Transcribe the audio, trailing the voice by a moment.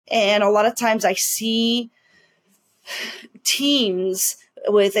And a lot of times I see teams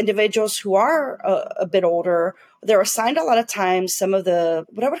with individuals who are a bit older. They're assigned a lot of times some of the,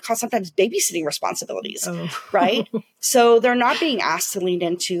 what I would call sometimes babysitting responsibilities, right? So they're not being asked to lean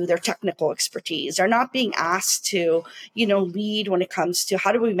into their technical expertise. They're not being asked to, lead when it comes to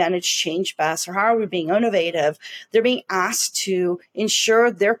how do we manage change best or how are we being innovative. They're being asked to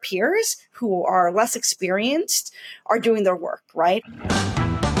ensure their peers who are less experienced are doing their work, right?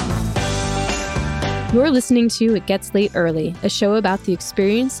 You're listening to It Gets Late Early, a show about the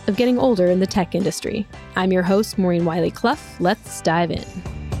experience of getting older in the tech industry. I'm your host, Maureen Wiley-Clough. Let's dive in.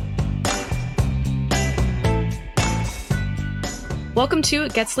 Welcome to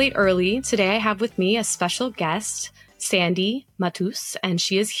It Gets Late Early. Today I have with me a special guest, Sandy Matus, and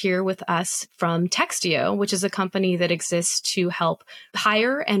she is here with us from Textio, which is a company that exists to help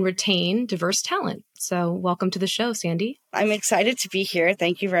hire and retain diverse talent. So welcome to the show, Sandy. I'm excited to be here.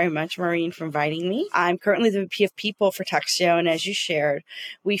 Thank you very much, Maureen, for inviting me. I'm currently the VP of People for Textio, and as you shared,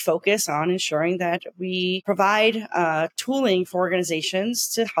 we focus on ensuring that we provide tooling for organizations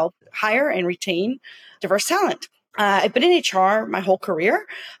to help hire and retain diverse talent. I've been in HR my whole career.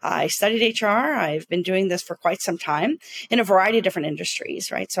 I studied HR. I've been doing this for quite some time in a variety of different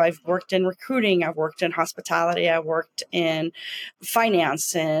industries, right? So I've worked in recruiting. I've worked in hospitality. I've worked in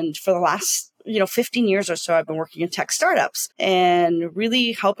finance. And for the last 15 years or so, I've been working in tech startups and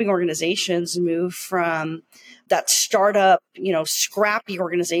really helping organizations move from that startup, scrappy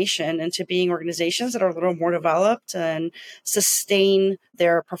organization into being organizations that are a little more developed and sustain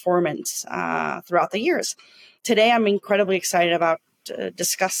their performance throughout the years. Today, I'm incredibly excited about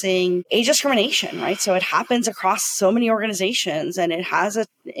discussing age discrimination, right? So it happens across so many organizations and it has an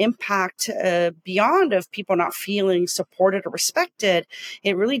impact beyond of people not feeling supported or respected.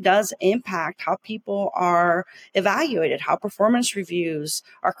 It really does impact how people are evaluated, how performance reviews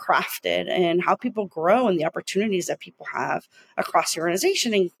are crafted, and how people grow and the opportunities that people have across the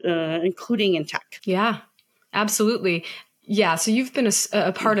organization, including in tech. Yeah, absolutely. Yeah. So you've been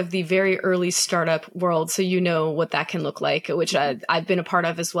a part of the very early startup world. So you know what that can look like, which I've been a part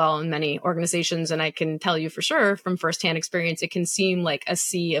of as well in many organizations. And I can tell you for sure from firsthand experience, it can seem like a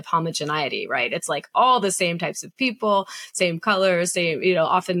sea of homogeneity, right? It's like all the same types of people, same colors, same,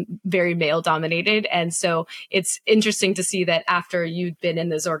 often very male dominated. And so it's interesting to see that after you've been in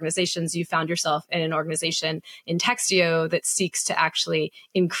those organizations, you found yourself in an organization in Textio that seeks to actually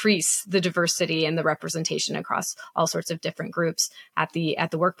increase the diversity and the representation across all sorts of different groups at the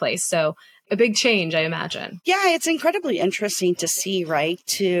workplace. So a big change, I imagine. Yeah, it's incredibly interesting to see, right?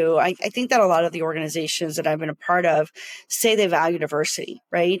 I think that a lot of the organizations that I've been a part of say they value diversity,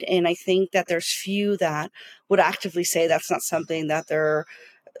 right? And I think that there's few that would actively say that's not something that they're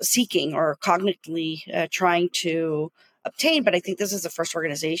seeking or cognitively trying to obtain. But I think this is the first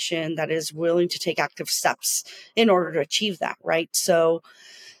organization that is willing to take active steps in order to achieve that, right? So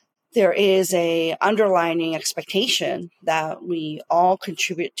there is a underlining expectation that we all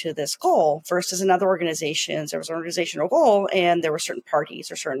contribute to this goal versus in other organizations. There was an organizational goal and there were certain parties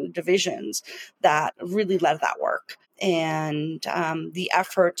or certain divisions that really led that work. And the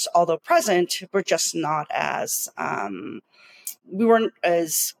efforts, although present, were just not as we weren't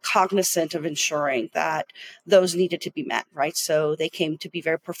as cognizant of ensuring that those needed to be met, right? So they came to be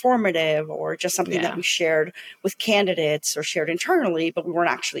very performative or just something that we shared with candidates or shared internally, but we weren't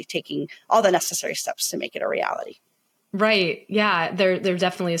actually taking all the necessary steps to make it a reality. Right. Yeah. There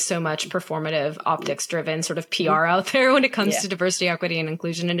definitely is so much performative, optics driven sort of PR out there when it comes to diversity, equity, and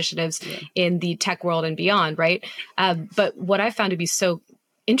inclusion initiatives in the tech world and beyond. Right. But what I found to be so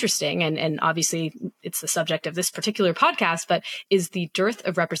interesting, and obviously it's the subject of this particular podcast, but is the dearth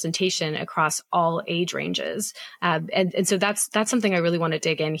of representation across all age ranges. And so that's something I really want to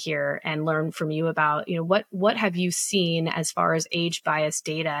dig in here and learn from you about, what have you seen as far as age bias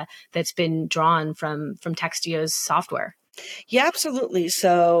data that's been drawn from Textio's software? Yeah, absolutely.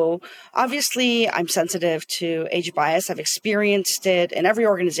 So obviously I'm sensitive to age bias. I've experienced it in every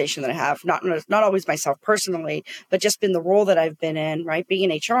organization that I have, not always myself personally, but just in the role that I've been in, right? Being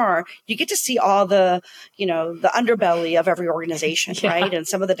in HR, you get to see all the, the underbelly of every organization, right? And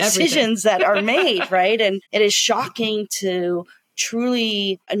some of the decisions that are made, right? And it is shocking to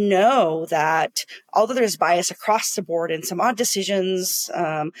truly know that although there's bias across the board and some odd decisions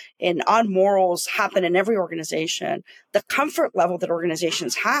and odd morals happen in every organization, the comfort level that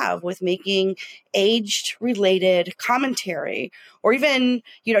organizations have with making age-related commentary or even,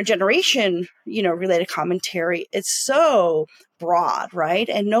 generation, related commentary. It's so broad, right?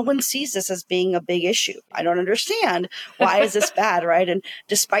 And no one sees this as being a big issue. I don't understand. Why is this bad, right? And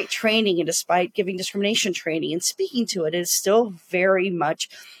despite training and despite giving discrimination training and speaking to it, it's still very much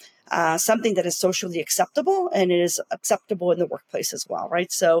something that is socially acceptable, and it is acceptable in the workplace as well,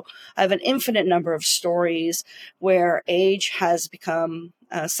 right? So I have an infinite number of stories where age has become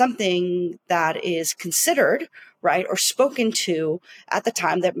something that is considered, right, or spoken to at the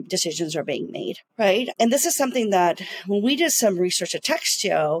time that decisions are being made, right? And this is something that when we did some research at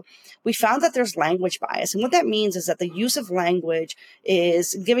Textio, we found that there's language bias. And what that means is that the use of language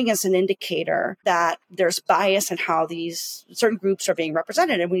is giving us an indicator that there's bias in how these certain groups are being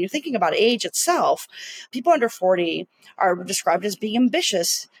represented. And when you're thinking about age itself, people under 40 are described as being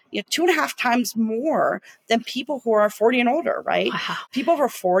ambitious, 2.5 times more than people who are 40 and older, right? Wow. People over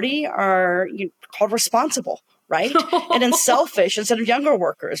 40 are called responsible, right? And then selfish instead of younger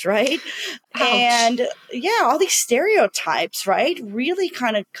workers, right? Ouch. And all these stereotypes, right, really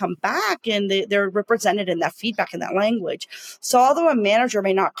kind of come back, and they're represented in that feedback in that language. So although a manager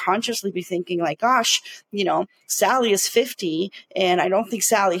may not consciously be thinking like, gosh, Sally is 50 and I don't think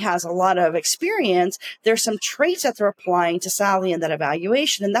Sally has a lot of experience, there's some traits that they're applying to Sally in that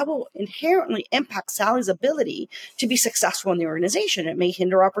evaluation, and that will inherently impact Sally's ability to be successful in the organization. It may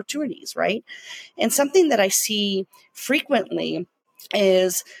hinder opportunities, right? And something that I see frequently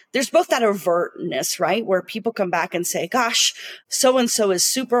is there's both that overtness, right, where people come back and say, gosh, so-and-so is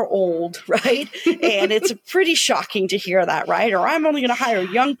super old, right? And it's pretty shocking to hear that, right? Or I'm only going to hire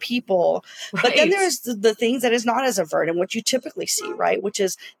young people. Right. But then there's the things that is not as overt and what you typically see, right, which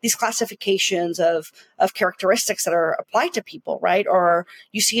is these classifications of characteristics that are applied to people, right? Or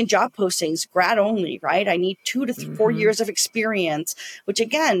you see in job postings, grad only, right? I need 2 to 4 years of experience, which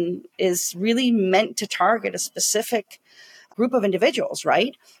again is really meant to target a specific group of individuals,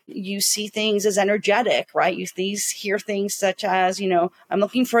 right? You see things as energetic, right? You hear things such as, I'm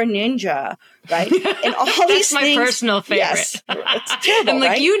looking for a ninja, right? And all these That's my things, personal favorite. Yes, it's terrible, I'm like,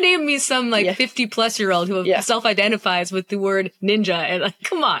 right? you name me some 50-plus-year-old who self-identifies with the word ninja, and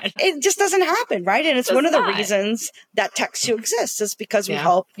come on. It just doesn't happen, right? And it's one of the reasons that Textio exists is because we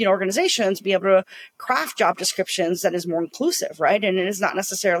help, organizations be able to craft job descriptions that is more inclusive, right? And it is not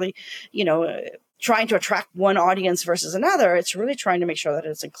necessarily, trying to attract one audience versus another. It's really trying to make sure that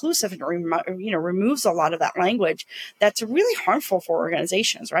it's inclusive and, removes a lot of that language that's really harmful for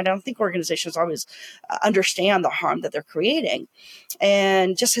organizations, right? I don't think organizations always understand the harm that they're creating.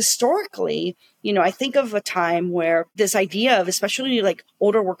 And just historically, I think of a time where this idea of especially like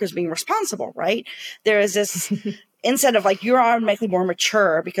older workers being responsible, right? There is this instead of like, you're automatically more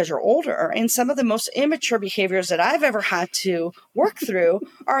mature because you're older. And some of the most immature behaviors that I've ever had to work through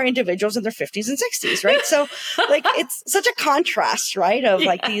are individuals in their 50s and 60s, right? So like, it's such a contrast, right? Of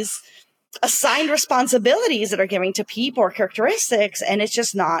like these assigned responsibilities that are given to people or characteristics, and it's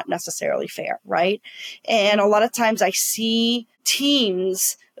just not necessarily fair, right? And a lot of times I see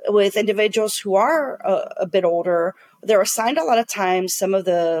teams with individuals who are a bit older, they're assigned a lot of times some of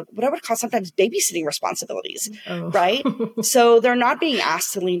the, what I would call sometimes babysitting responsibilities, right? So they're not being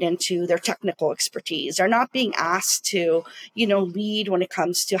asked to lean into their technical expertise. They're not being asked to, lead when it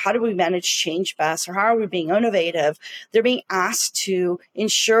comes to how do we manage change best or how are we being innovative. They're being asked to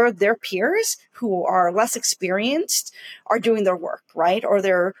ensure their peers who are less experienced are doing their work, right? Or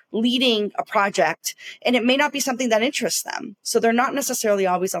they're leading a project and it may not be something that interests them. So they're not necessarily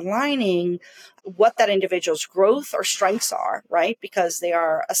always aligning what that individual's growth or strengths are, right? Because they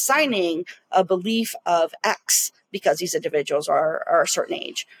are assigning a belief of X because these individuals are a certain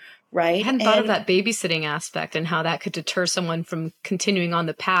age, right? I hadn't thought of that babysitting aspect and how that could deter someone from continuing on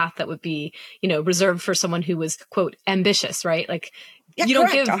the path that would be, reserved for someone who was, quote, ambitious, right? Like, you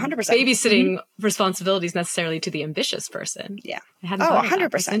don't give 100%. Babysitting responsibilities necessarily to the ambitious person. Yeah. I hadn't thought of that.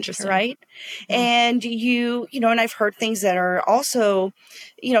 100%. That's interesting. Right. Yeah. And and I've heard things that are also,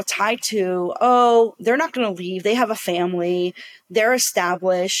 tied to, they're not going to leave. They have a family. They're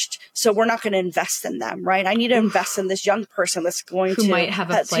established. So we're not going to invest in them. Right. I need to invest in this young person that's going who might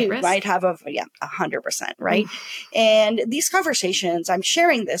have a flight risk. Might have 100%. Right. And these conversations, I'm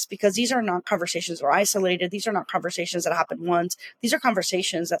sharing this because these are not conversations that are isolated. These are not conversations that happen once. These are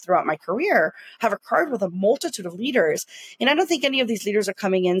conversations that throughout my career have occurred with a multitude of leaders. And I don't think any of these leaders are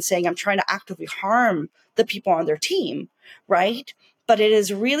coming in saying, I'm trying to actively harm the people on their team, right? But it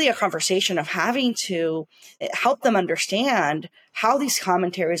is really a conversation of having to help them understand how these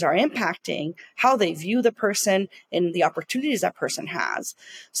commentaries are impacting, how they view the person and the opportunities that person has.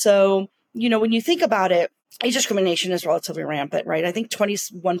 So, when you think about it, age discrimination is relatively rampant, right? I think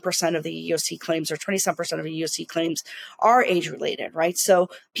 21% of the EEOC claims or 27% of the EEOC claims are age related, right? So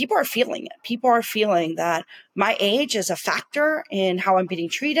people are feeling it. People are feeling that my age is a factor in how I'm being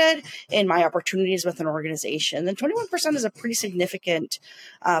treated, in my opportunities with an organization. And 21% is a pretty significant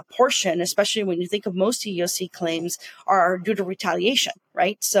portion, especially when you think of most EEOC claims are due to retaliation,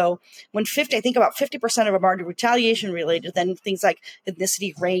 right? So when I think about 50% of them are retaliation related, then things like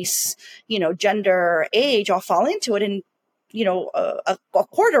ethnicity, race, gender, age all fall into it. And a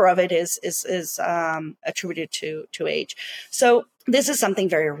quarter of it is attributed to age. So this is something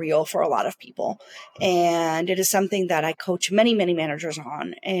very real for a lot of people. And it is something that I coach many, many managers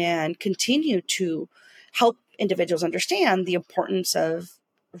on and continue to help individuals understand the importance of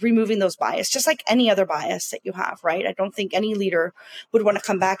removing those bias, just like any other bias that you have, right? I don't think any leader would want to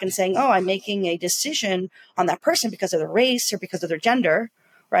come back and saying, oh, I'm making a decision on that person because of their race or because of their gender,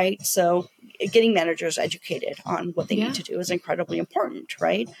 right? So getting managers educated on what they need to do is incredibly important,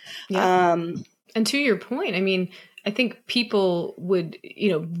 right? Yeah. And to your point, I mean, I think people would,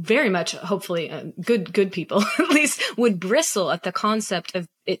 very much, hopefully, good people at least would bristle at the concept of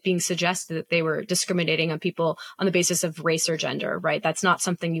it being suggested that they were discriminating on people on the basis of race or gender, right? That's not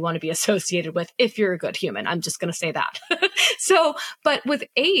something you want to be associated with if you're a good human. I'm just going to say that. So, but with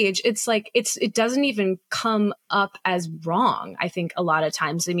age, it's like, it doesn't even come up as wrong, I think, a lot of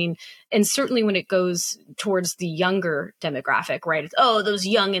times. I mean, and certainly when it goes towards the younger demographic, right? It's, oh, those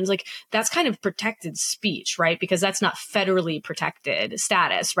youngins, like that's kind of protected speech, right? Because that's not federally protected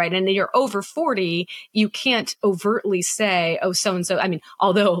status, right? And then you're over 40, you can't overtly say, oh, so-and-so. I mean,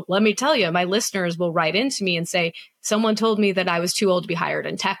 although let me tell you, my listeners will write into me and say, someone told me that I was too old to be hired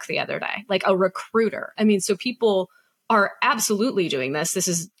in tech the other day, like a recruiter. I mean, so people are absolutely doing this. This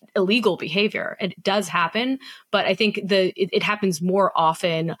is illegal behavior. It does happen, but I think it happens more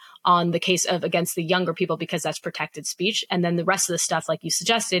often on the case of against the younger people because that's protected speech. And then the rest of the stuff, like you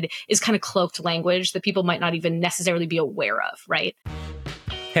suggested, is kind of cloaked language that people might not even necessarily be aware of, right?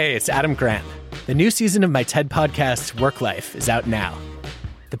 Hey, it's Adam Grant. The new season of my TED podcast, Work Life, is out now.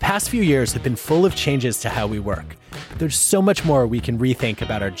 The past few years have been full of changes to how we work. There's so much more we can rethink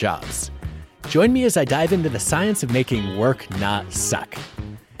about our jobs. Join me as I dive into the science of making work not suck.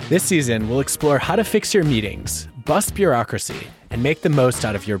 This season, we'll explore how to fix your meetings, bust bureaucracy, and make the most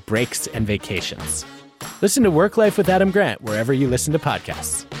out of your breaks and vacations. Listen to Work Life with Adam Grant wherever you listen to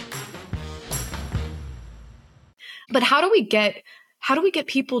podcasts. But how do we get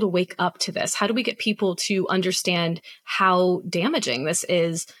people to wake up to this? How do we get people to understand how damaging this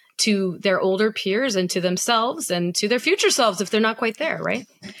is to their older peers and to themselves and to their future selves if they're not quite there, right?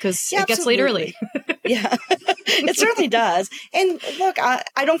 Because it gets late early. Yeah, it certainly does. And look, I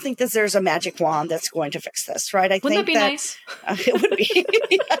don't think that there's a magic wand that's going to fix this, right? Wouldn't that be nice? It would be,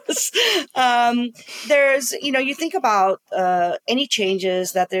 yes. There's, you think about any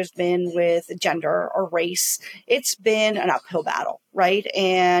changes that there's been with gender or race, it's been an uphill battle, right?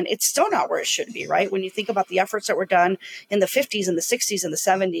 And it's still not where it should be, right? When you think about the efforts that were done in the 50s and the 60s and the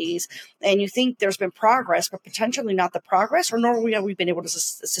 70s, and you think there's been progress, but potentially not the progress, or nor have we been able to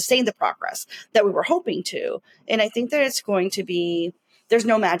sustain the progress that we were hoping to. And I think that it's going to be, there's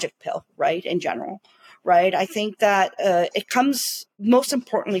no magic pill, right, in general, right? I think that it comes most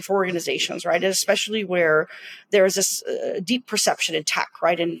importantly for organizations, right, especially where there is this deep perception in tech,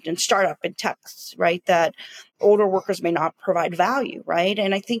 right, and startup in tech, right, that older workers may not provide value, right?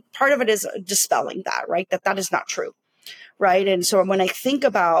 And I think part of it is dispelling that, right, that is not true, right? And so when I think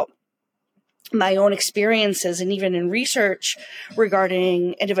about my own experiences and even in research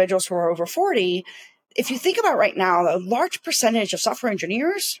regarding individuals who are over 40, if you think about right now, a large percentage of software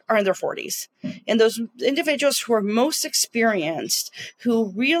engineers are in their 40s. And those individuals who are most experienced,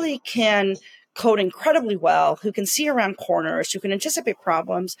 who really can code incredibly well, who can see around corners, who can anticipate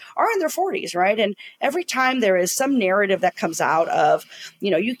problems, are in their 40s, right? And every time there is some narrative that comes out of,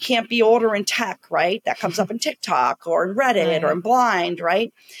 you can't be older in tech, right? That comes up in TikTok or in Reddit or in Blind,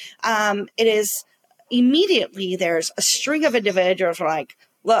 right? It is immediately there's a string of individuals who are like,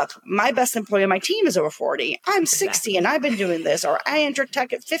 look, my best employee on my team is over 40. I'm 60 and I've been doing this, or I entered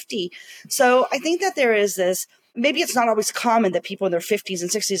tech at 50. So I think that there is this, maybe it's not always common that people in their 50s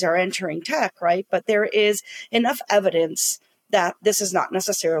and 60s are entering tech, right? But there is enough evidence that this is not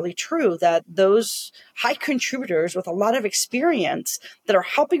necessarily true, that those high contributors with a lot of experience that are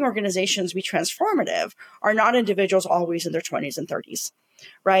helping organizations be transformative are not individuals always in their 20s and 30s.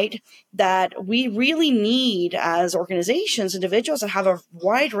 right? That we really need as organizations, individuals that have a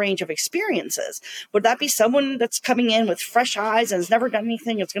wide range of experiences. Would that be someone that's coming in with fresh eyes and has never done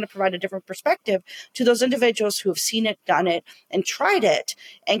anything? It's going to provide a different perspective to those individuals who have seen it, done it, and tried it,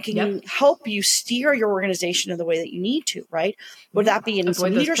 and can help you steer your organization in the way that you need to, right? Would that be in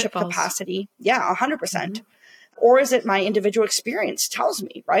some leadership capacity? Yeah, 100%. Or is it my individual experience tells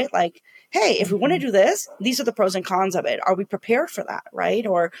me, right? Like, hey, if we want to do this, these are the pros and cons of it. Are we prepared for that, right?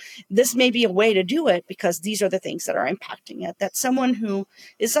 Or this may be a way to do it because these are the things that are impacting it that someone who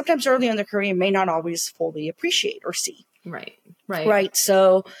is sometimes early in their career may not always fully appreciate or see. Right.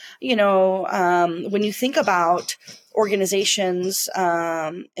 So, when you think about organizations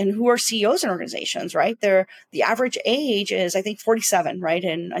and who are CEOs in organizations, right? The average age is, I think, 47, right?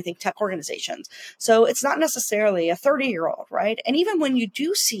 And I think tech organizations. So it's not necessarily a 30-year-old, right? And even when you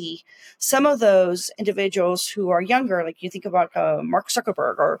do see some of those individuals who are younger, like you think about Mark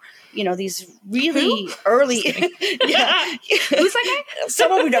Zuckerberg or, these really early, Who's that guy?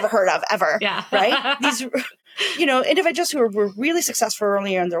 Someone we've never heard of ever, yeah. right? These individuals who were really successful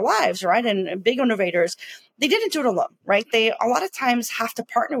earlier in their lives, right? And big innovators, they didn't do it alone, right? They a lot of times have to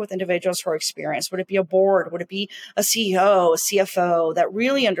partner with individuals who are experienced. Would it be a board? Would it be a CEO, a CFO that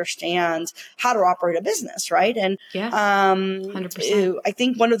really understands how to operate a business, right? And 100%. I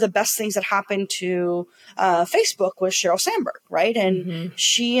think one of the best things that happened to Facebook was Sheryl Sandberg, right? And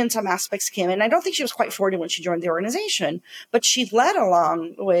she, in some aspects, came in. I don't think she was quite 40 when she joined the organization, but she led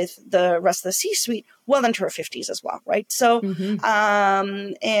along with the rest of the C-suite well into her 50s as well, right? So,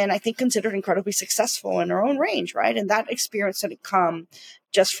 and I think considered incredibly successful in her own range, right? And that experience didn't come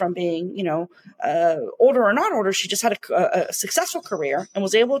just from being, older or not older. She just had a successful career and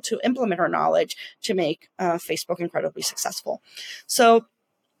was able to implement her knowledge to make Facebook incredibly successful. So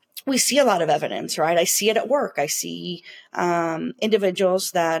we see a lot of evidence, right? I see it at work. I see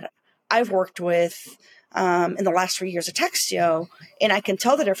individuals that I've worked with in the last 3 years at Textio, and I can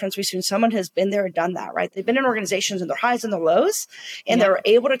tell the difference between someone who's been there and done that, right? They've been in organizations in their highs and the lows, and they're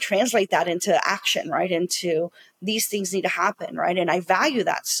able to translate that into action, right? Into these things need to happen, right? And I value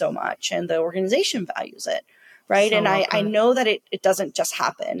that so much, and the organization values it, right? So and I know that it doesn't just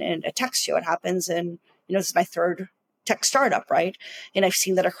happen in a Textio. It happens in, this is my third tech startup, right? And I've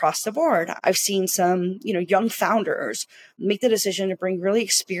seen that across the board. I've seen some, young founders make the decision to bring really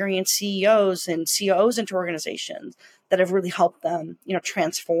experienced CEOs and COOs into organizations that have really helped them,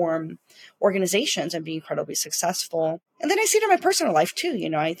 transform organizations and be incredibly successful. And then I see it in my personal life too.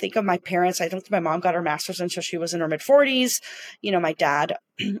 I think of my parents. I don't think my mom got her master's until she was in her mid 40s. My dad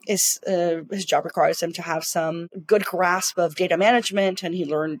his job requires him to have some good grasp of data management, and he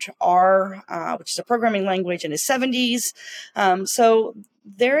learned R, which is a programming language, in his 70s. So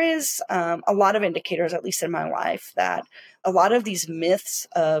there is a lot of indicators, at least in my life, that a lot of these myths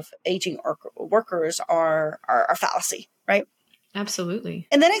of aging workers are fallacy, right? Absolutely.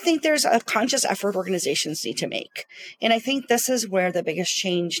 And then I think there's a conscious effort organizations need to make. And I think this is where the biggest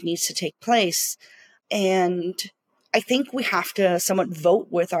change needs to take place. And I think we have to somewhat vote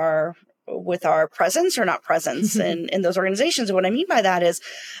with our presence or not presence in those organizations. And what I mean by that is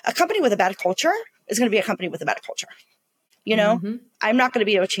a company with a bad culture is going to be a company with a bad culture. I'm not going to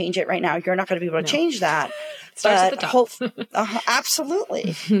be able to change it right now. You're not going to be able to change that. Starts at the top.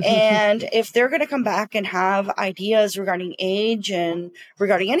 Absolutely. And if they're going to come back and have ideas regarding age and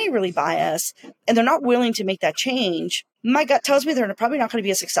regarding any really bias, and they're not willing to make that change, my gut tells me they're probably not going to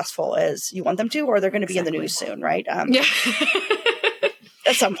be as successful as you want them to, or they're going to be in the news soon, right? At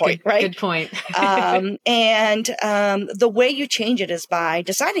some point, right? Good point. And the way you change it is by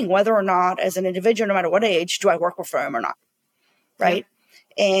deciding whether or not, as an individual, no matter what age, do I work with them or not, right? Yep.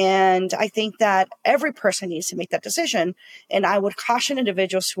 And I think that every person needs to make that decision. And I would caution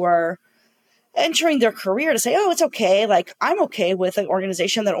individuals who are entering their career to say, oh, it's okay. Like, I'm okay with an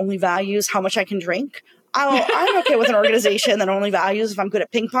organization that only values how much I can drink. I'm okay with an organization that only values if I'm good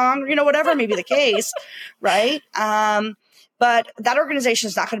at ping pong, whatever may be the case, right? But that organization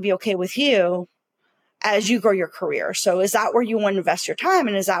is not going to be okay with you as you grow your career. So is that where you want to invest your time?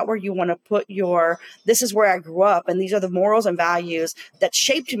 And is that where you want to put this is where I grew up, and these are the morals and values that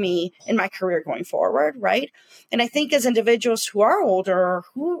shaped me in my career going forward, right? And I think as individuals who are older,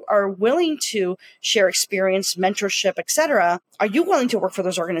 who are willing to share experience, mentorship, etc., are you willing to work for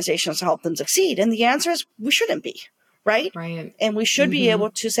those organizations to help them succeed? And the answer is we shouldn't be. Right. And we should be able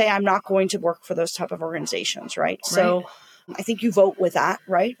to say, I'm not going to work for those type of organizations. Right. So I think you vote with that,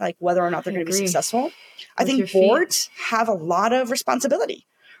 right? Like whether or not they're going to be successful. I think boards have a lot of responsibility,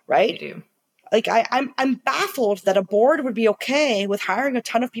 right? They do. Like I'm baffled that a board would be okay with hiring a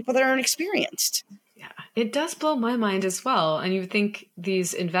ton of people that are inexperienced. Yeah. It does blow my mind as well. And you think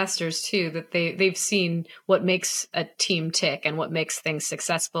these investors too, that they've seen what makes a team tick and what makes things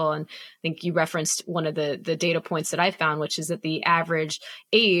successful. And I think you referenced one of the data points that I found, which is that the average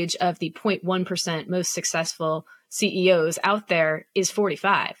age of the 0.1% most successful CEOs out there is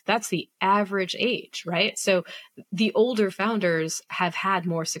 45. That's the average age, right? So the older founders have had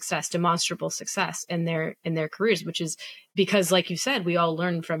more success, demonstrable success in their careers, which is because, like you said, we all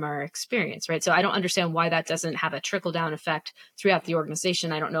learn from our experience, right? So I don't understand why that doesn't have a trickle down effect throughout the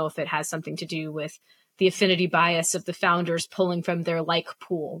organization. I don't know if it has something to do with the affinity bias of the founders pulling from their like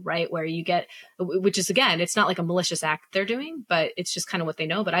pool, right? Where you get, which is, again, it's not like a malicious act they're doing, but it's just kind of what they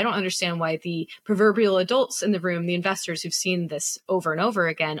know. But I don't understand why the proverbial adults in the room, the investors who've seen this over and over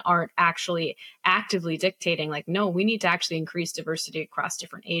again, aren't actually actively dictating, like, no, we need to actually increase diversity across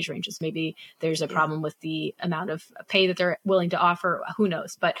different age ranges. Maybe there's a problem with the amount of pay that they're willing to offer. Who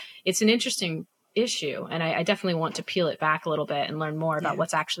knows? But it's an interesting issue. And I definitely want to peel it back a little bit and learn more about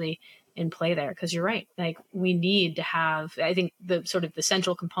what's actually in play there. Because you're right. Like, we need to have, I think the sort of the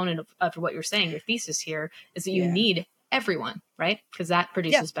central component of what you're saying, your thesis here, is that you need everyone, right? Because that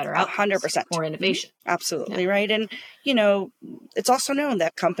produces better outcomes, 100%. more innovation. Absolutely. Right. And, it's also known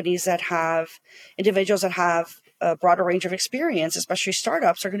that companies that have individuals that have a broader range of experience, especially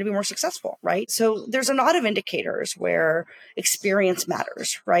startups, are going to be more successful, right? So there's a lot of indicators where experience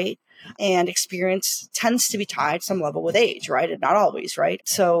matters, right? And experience tends to be tied some level with age, right? And not always, right?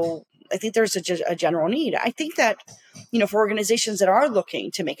 So I think there's a general need. I think that, for organizations that are looking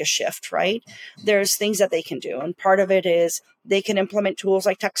to make a shift, right, there's things that they can do. And part of it is they can implement tools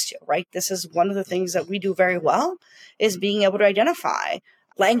like Textio, right? This is one of the things that we do very well, is being able to identify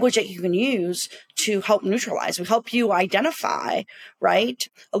language that you can use to help neutralize. We help you identify, right,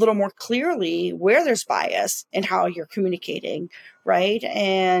 a little more clearly where there's bias and how you're communicating, right?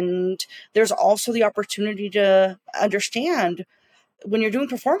 And there's also the opportunity to understand, when you're doing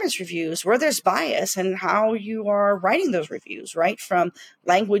performance reviews, where there's bias and how you are writing those reviews, right? From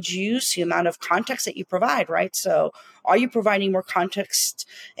language use, the amount of context that you provide, right? So are you providing more context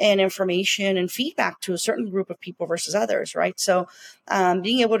and information and feedback to a certain group of people versus others, right? So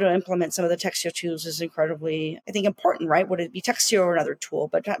being able to implement some of the Textio tools is incredibly, I think, important, right? Would it be Textio or another tool?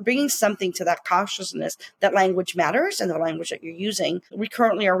 But bringing something to that consciousness that language matters and the language that you're using. We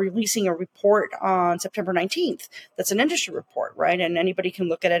currently are releasing a report on September 19th. That's an industry report, right? And anybody can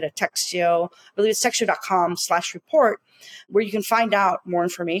look at it at Textio. I believe it's textio.com/report, where you can find out more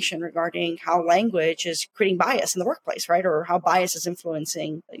information regarding how language is creating bias in the workplace, right? Or how bias is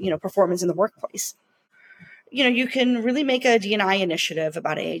influencing, performance in the workplace. You can really make a D&I initiative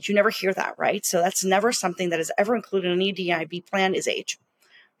about age. You never hear that, right? So that's never something that is ever included in any D&IB plan, is age,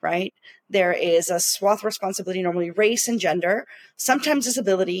 right? There is a swath of responsibility, normally race and gender, sometimes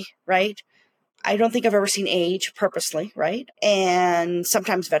disability, right? I don't think I've ever seen age purposely, right? And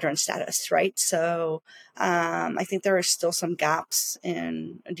sometimes veteran status, right? So I think there are still some gaps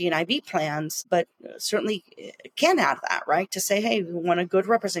in D&IB plans, but certainly can add that, right? To say, hey, we want a good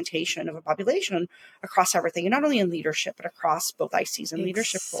representation of a population across everything, and not only in leadership, but across both ICs and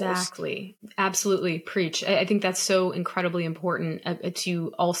leadership roles. Exactly. Absolutely. Preach. I think that's so incredibly important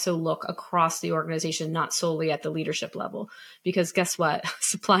to also look across the organization, not solely at the leadership level, because guess what?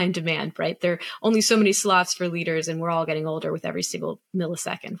 Supply and demand, right? There are only so many slots for leaders, and we're all getting older with every single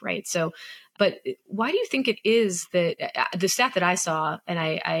millisecond, right? So, but why do you think it is that the stat that I saw, and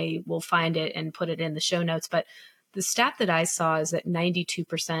I will find it and put it in the show notes, but the stat that I saw is that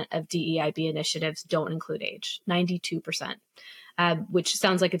 92% of DEIB initiatives don't include age, 92%, which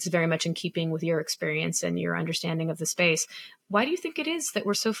sounds like it's very much in keeping with your experience and your understanding of the space. Why do you think it is that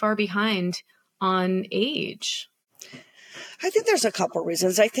we're so far behind on age? I think there's a couple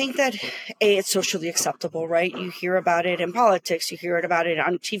reasons. I think that it's socially acceptable, right? You hear about it in politics, you hear about it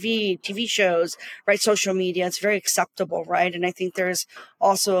on TV shows, right? Social media, it's very acceptable, right? And I think there's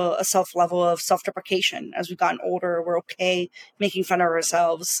also a level of self-deprecation. As we've gotten older, we're okay making fun of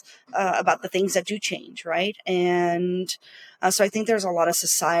ourselves about the things that do change, right? And so I think there's a lot of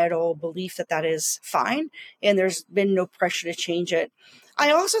societal belief that is fine, and there's been no pressure to change it.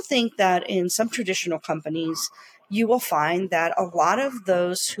 I also think that in some traditional companies, you will find that a lot of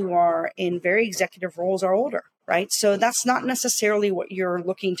those who are in very executive roles are older, right? So that's not necessarily what you're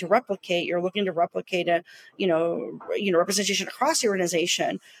looking to replicate. You're looking to replicate a, representation across the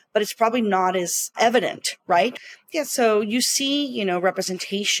organization, but it's probably not as evident, right? Yeah. So you see,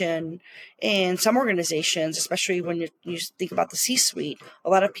 representation in some organizations, especially when you think about the C-suite, a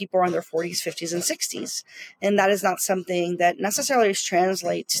lot of people are in their 40s, 50s, and 60s. And that is not something that necessarily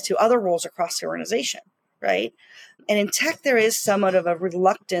translates to other roles across the organization, right? And in tech, there is somewhat of a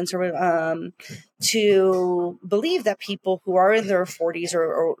reluctance to believe that people who are in their 40s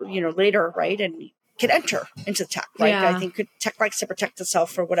or later, right, and can enter into tech, right? Yeah. I think tech likes to protect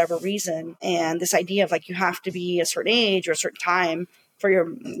itself for whatever reason. And this idea of like you have to be a certain age or a certain time for your,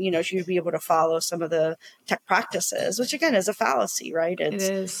 to be able to follow some of the tech practices, which again is a fallacy, right? It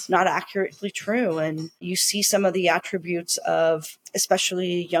is not accurately true. And you see some of the attributes of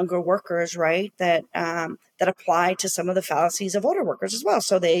especially younger workers, right? That apply to some of the fallacies of older workers as well.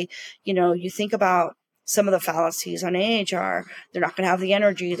 So they, you think about some of the fallacies on age are they're not going to have the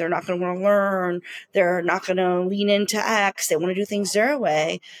energy. They're not going to want to learn. They're not going to lean into X. They want to do things their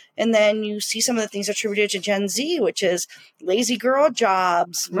way. And then you see some of the things attributed to Gen Z, which is lazy girl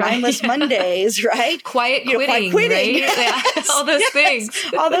jobs, mindless Mondays, right? Quiet quitting, right? Yes. All those things.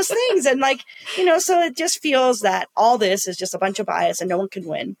 All those things. And so it just feels that all this is just a bunch of bias and no one can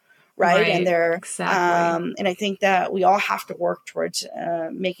win. Right. And they're exactly. And I think that we all have to work towards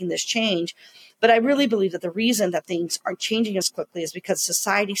making this change. But I really believe that the reason that things aren't changing as quickly is because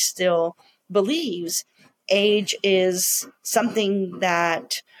society still believes age is something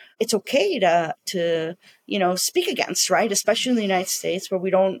that it's okay to speak against, right? Especially in the United States where we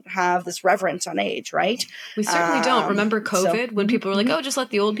don't have this reverence on age, right? We certainly don't. Remember COVID when people were like, oh, just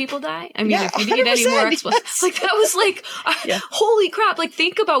let the old people die? I mean, if you need any more explanation, like that was like, holy crap. Like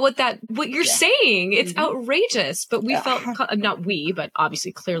think about what you're saying. It's outrageous. But we felt, not we, but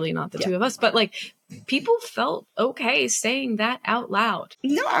obviously clearly not the two of us, but like people felt okay saying that out loud.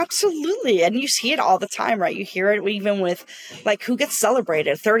 No, absolutely. And you see it all the time, right? You hear it even with like who gets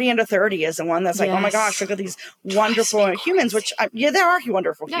celebrated. 30 under 30 is the one that's like, oh my gosh, look at these wonderful humans, which there are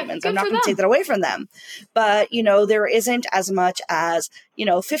wonderful humans. I'm not going to take that away from them. But, there isn't as much as,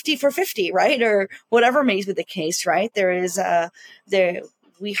 50 for 50, right? Or whatever may be the case, right? There is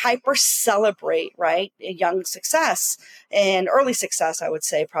we hyper celebrate, right? A young success and early success, I would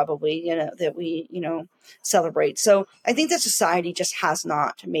say probably, that we, celebrate. So I think that society just has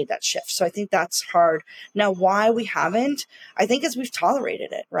not made that shift. So I think that's hard. Now, why we haven't, I think is we've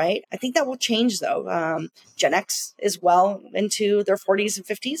tolerated it, right? I think that will change though. Gen X is well into their 40s and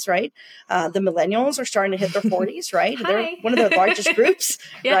 50s, right? The millennials are starting to hit their 40s, right? They're one of the largest groups,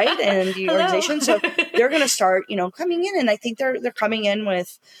 right? And the organization. So they're going to start, coming in. And I think they're coming in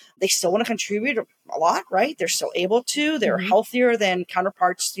with, they still want to contribute a lot, right? They're still able to. They're healthier than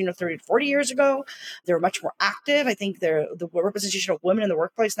counterparts, 30 to 40 years ago. They're much more active. I think the representation of women in the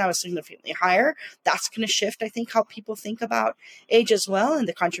workplace now is significantly higher. That's going to shift, I think, how people think about age as well and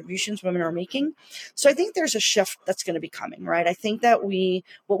the contributions women are making. So I think there's a shift that's going to be coming, right? I think that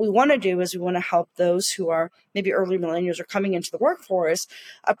what we want to do is we want to help those who are maybe early millennials or coming into the workforce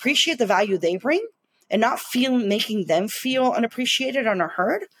appreciate the value they bring and not making them feel unappreciated or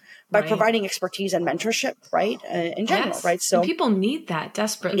unheard by providing expertise and mentorship, right? In general, right? So and people need that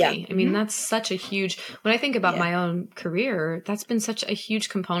desperately. Yeah. I mean, that's such a huge, when I think about my own career, that's been such a huge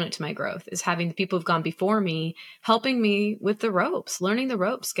component to my growth is having the people who've gone before me, helping me with the ropes, learning the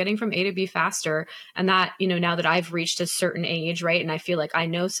ropes, getting from A to B faster. And that, now that I've reached a certain age, right? And I feel like I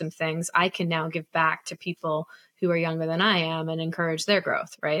know some things, I can now give back to people who are younger than I am and encourage their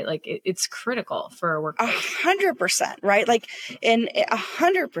growth, right? Like it's critical for a workplace. 100%, right? Like in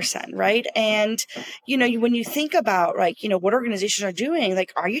 100%, right? And, when you think about like, what organizations are doing,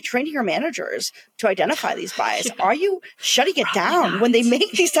 like, are you training your managers to identify these bias? Are you shutting it down when they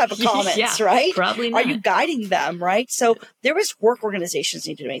make these type of comments, right? Probably not. Are you guiding them, right? So there is work organizations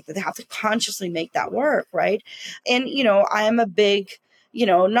need to make that. They have to consciously make that work, right? And, I am a big,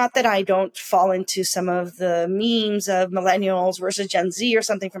 not that I don't fall into some of the memes of millennials versus Gen Z or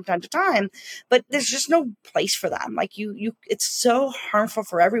something from time to time, but there's just no place for them. Like it's so harmful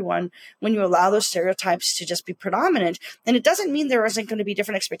for everyone when you allow those stereotypes to just be predominant. And it doesn't mean there isn't going to be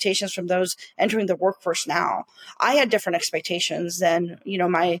different expectations from those entering the workforce now. I had different expectations than,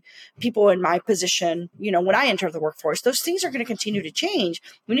 my people in my position, when I entered the workforce. Those things are going to continue to change.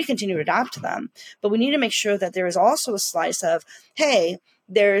 We need to continue to adapt to them, but we need to make sure that there is also a slice of, hey,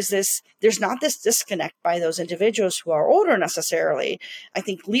 there's not this disconnect by those individuals who are older necessarily. I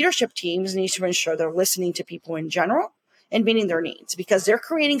think leadership teams need to ensure they're listening to people in general and meeting their needs because they're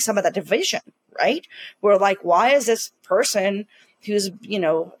creating some of that division, right? Where like, why is this person who's,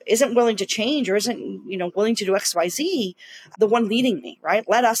 isn't willing to change or isn't, willing to do X, Y, Z, the one leading me, right?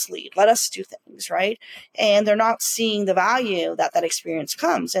 Let us lead, let us do things, right? And they're not seeing the value that experience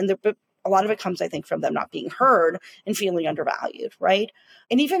comes. And a lot of it comes, I think, from them not being heard and feeling undervalued, right?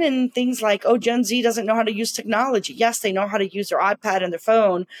 And even in things like, Gen Z doesn't know how to use technology. Yes, they know how to use their iPad and their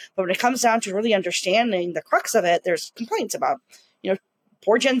phone, but when it comes down to really understanding the crux of it, there's complaints about,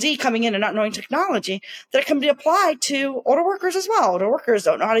 poor Gen Z coming in and not knowing technology, that it can be applied to older workers as well. Older workers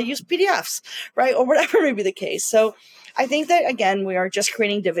don't know how to use PDFs, right? Or whatever may be the case. So I think that, again, we are just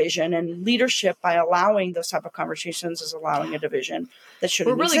creating division, and leadership by allowing those type of conversations is allowing a division that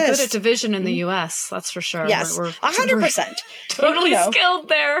shouldn't exist. We're really good at division in the U.S., that's for sure. Yes, we're 100%. Totally skilled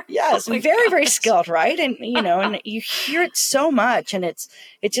there. Yes, very skilled, right? And, and you hear it so much, and it's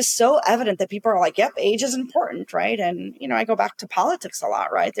just so evident that people are like, yep, age is important, right? And, I go back to politics a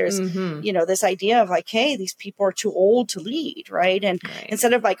lot, right? There's, this idea of like, hey, these people are too old to lead, right? And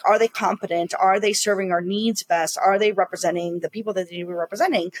instead of like, are they competent? Are they serving our needs best? Are they representing the people that they need to be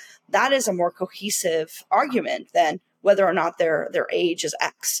representing? That is a more cohesive argument than whether or not their age is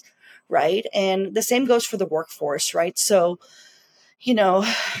X, right? And the same goes for the workforce, right? So,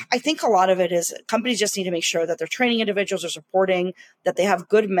 I think a lot of it is companies just need to make sure that they're training individuals or supporting, that they have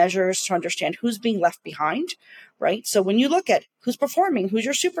good measures to understand who's being left behind, right? So when you look at who's performing, who's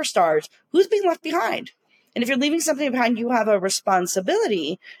your superstars, who's being left behind. And if you're leaving something behind, you have a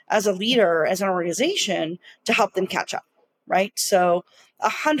responsibility as a leader, as an organization, to help them catch up, right? So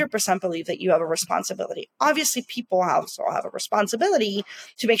 100% believe that you have a responsibility. Obviously, people also have a responsibility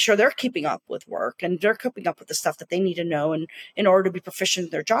to make sure they're keeping up with work and they're keeping up with the stuff that they need to know and in order to be proficient in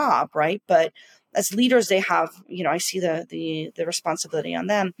their job, right? But as leaders, they have, I see the responsibility on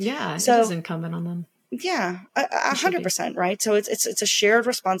them. Yeah, so, it is incumbent on them. Yeah, 100%, right? So it's a shared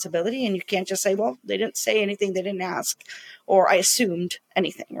responsibility, and you can't just say, well, they didn't say anything, they didn't ask, or I assumed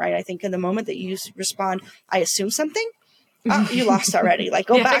anything, right? I think in the moment that you respond, I assume something, you lost already. Like,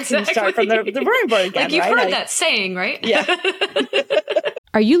 go back and start from the drawing board again. Like, you've heard that saying, right? Yeah.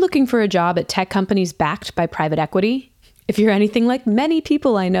 Are you looking for a job at tech companies backed by private equity? If you're anything like many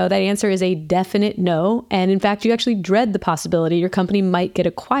people I know, that answer is a definite no. And in fact, you actually dread the possibility your company might get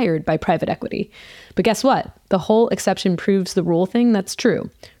acquired by private equity. But guess what? The whole exception proves the rule thing. That's true.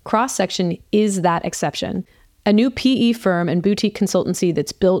 Cross-section is that exception. A new PE firm and boutique consultancy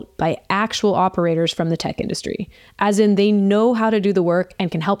that's built by actual operators from the tech industry. As in, they know how to do the work and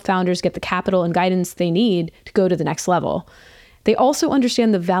can help founders get the capital and guidance they need to go to the next level. They also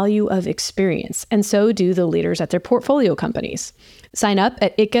understand the value of experience, and so do the leaders at their portfolio companies. Sign up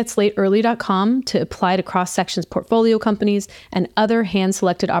at itgetslateearly.com to apply to Cross-Section's portfolio companies and other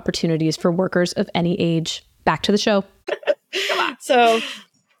hand-selected opportunities for workers of any age. Back to the show.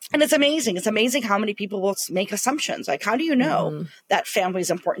 And it's amazing. It's amazing how many people will make assumptions. Like, how do you know that family is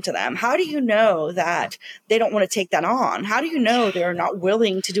important to them? How do you know that they don't want to take that on? How do you know they're not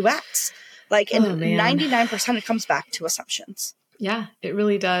willing to do X? Like, 99% it comes back to assumptions. Yeah, it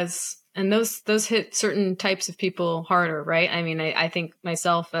really does. And those hit certain types of people harder, right? I mean, I think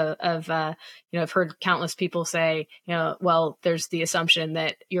myself I've heard countless people say, well, there's the assumption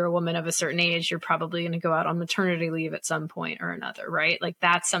that you're a woman of a certain age, you're probably going to go out on maternity leave at some point or another, right? Like,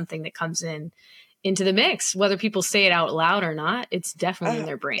 that's something that comes into the mix, whether people say it out loud or not. It's definitely in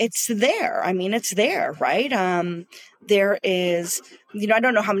their brain. It's there. I mean, it's there, right? There is, I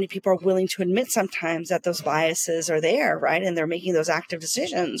don't know how many people are willing to admit sometimes that those biases are there, right? And they're making those active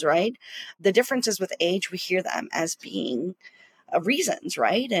decisions, right? The difference is with age, we hear them as being reasons,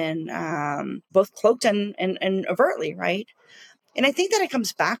 right? And both cloaked and overtly, right? And I think that it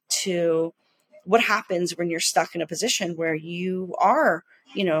comes back to what happens when you're stuck in a position where you are,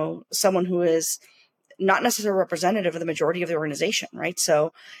 someone who is not necessarily representative of the majority of the organization, right?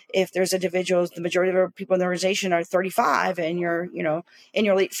 So if there's individuals, the majority of the people in the organization are 35 and you're, in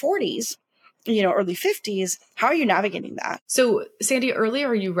your late 40s, early 50s, how are you navigating that? So Sandy,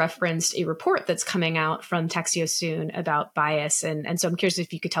 earlier you referenced a report that's coming out from Textio soon about bias. And so I'm curious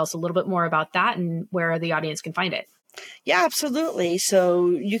if you could tell us a little bit more about that and where the audience can find it. Yeah, absolutely. So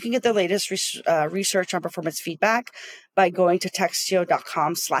you can get the latest research on performance feedback by going to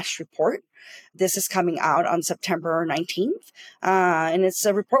textio.com/report. This is coming out on September 19th. And it's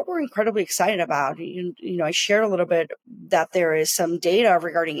a report we're incredibly excited about. I shared a little bit that there is some data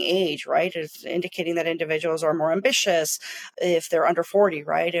regarding age, right? It's indicating that individuals are more ambitious if they're under 40,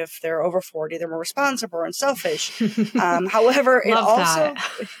 right? If they're over 40, they're more responsible and selfish. However, it also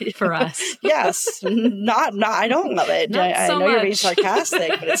for us. Yes, not. I don't love it. I know you're being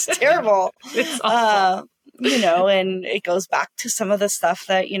sarcastic, but it's terrible. It's awful. And it goes back to some of the stuff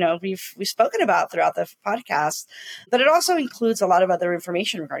that, we've spoken about throughout the podcast, but it also includes a lot of other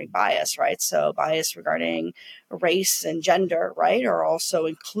information regarding bias, right? So bias regarding race and gender, right, are also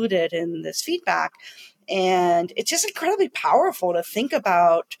included in this feedback. And it's just incredibly powerful to think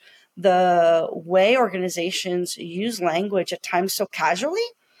about the way organizations use language at times so casually,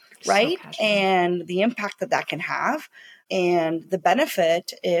 right? So casually. And the impact that can have and the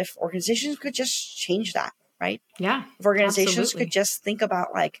benefit if organizations could just change that. right? Yeah. If organizations absolutely. could just think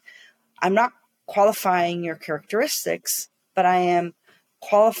about like, I'm not qualifying your characteristics, but I am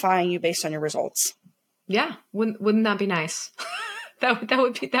qualifying you based on your results. Yeah. Wouldn't that be nice?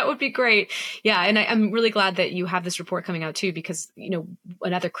 That would be great. Yeah. And I'm really glad that you have this report coming out too, because,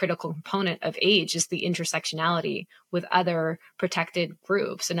 another critical component of age is the intersectionality with other protected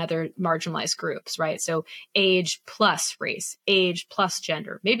groups and other marginalized groups, right? So age plus race, age plus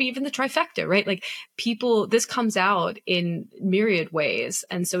gender, maybe even the trifecta, right? Like this comes out in myriad ways.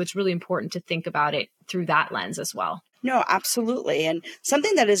 And so it's really important to think about it through that lens as well. No, absolutely. And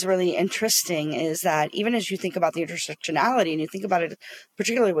something that is really interesting is that even as you think about the intersectionality and you think about it,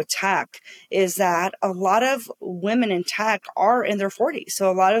 particularly with tech, is that a lot of women in tech are in their 40s. So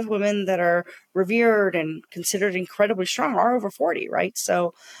a lot of women that are revered and considered incredibly strong are over 40, right?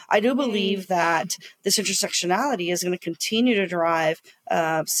 So I do believe that this intersectionality is going to continue to drive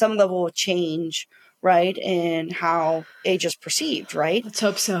some level of change, right, in how age is perceived, right? Let's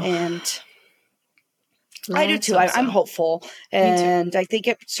hope so. And I do too. I'm hopeful. And I think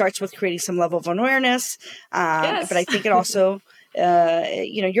it starts with creating some level of awareness. Yes. But I think it also,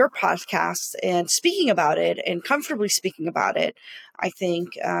 your podcast and speaking about it and comfortably speaking about it, I think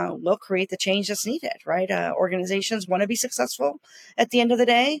will create the change that's needed, right? Organizations want to be successful at the end of the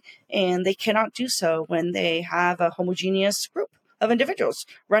day, and they cannot do so when they have a homogeneous group of individuals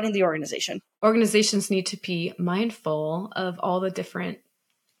running the organization. Organizations need to be mindful of all the differences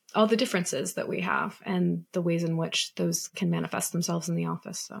that we have and the ways in which those can manifest themselves in the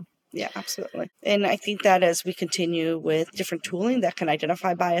office. So. Yeah, absolutely. And I think that as we continue with different tooling that can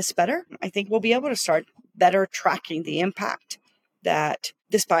identify bias better, I think we'll be able to start better tracking the impact that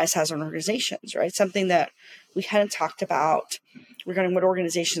this bias has on organizations, right? Something that we hadn't talked about regarding what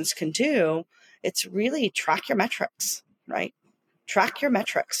organizations can do. It's really track your metrics, right? Track your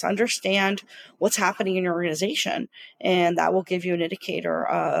metrics, understand what's happening in your organization, and that will give you an indicator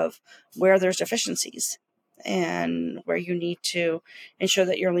of where there's deficiencies and where you need to ensure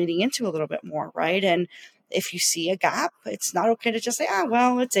that you're leaning into a little bit more, right? And if you see a gap, it's not okay to just say,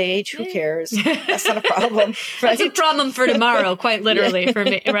 well, it's age, who cares? That's not a problem. Right? That's a problem for tomorrow, quite literally for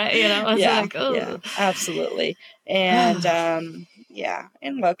me, right? Yeah, absolutely. And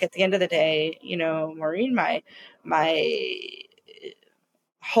and look, at the end of the day, Maureen, my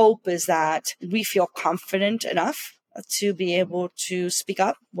hope is that we feel confident enough to be able to speak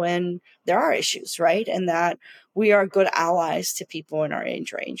up when there are issues, right? And that we are good allies to people in our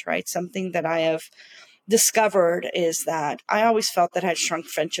age range, right? Something that I have discovered is that I always felt that I had strong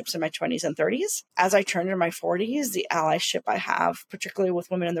friendships in my 20s and 30s. As I turned into my 40s, the allyship I have, particularly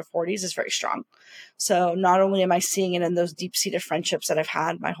with women in their 40s, is very strong. So not only am I seeing it in those deep-seated friendships that I've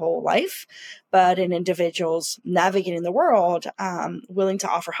had my whole life, but in individuals navigating the world, willing to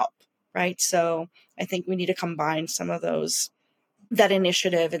offer help, right? So I think we need to combine some of that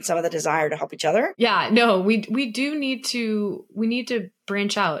initiative and some of the desire to help each other. Yeah, no, we need to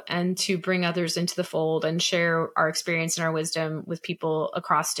branch out and to bring others into the fold and share our experience and our wisdom with people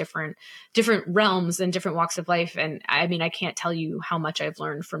across different realms and different walks of life. And I mean, I can't tell you how much I've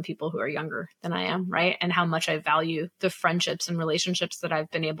learned from people who are younger than I am, right? And how much I value the friendships and relationships that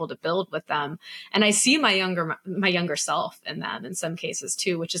I've been able to build with them. And I see my younger self in them in some cases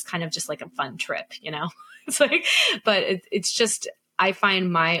too, which is kind of just like a fun trip, It's like, but it's just, I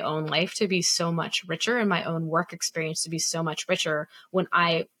find my own life to be so much richer and my own work experience to be so much richer when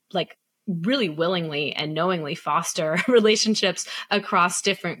I really willingly and knowingly foster relationships across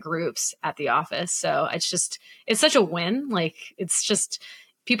different groups at the office. So it's such a win. It's just,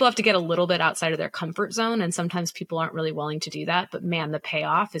 people have to get a little bit outside of their comfort zone. And sometimes people aren't really willing to do that. But man, the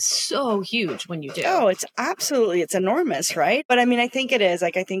payoff is so huge when you do. Oh, it's enormous, right? But I mean, I think it is.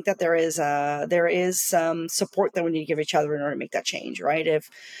 I think that there is some support that we need to give each other in order to make that change, right? If,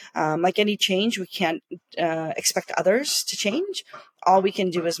 like any change, we can't expect others to change. All we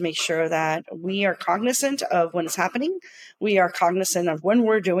can do is make sure that we are cognizant of when it's happening. We are cognizant of when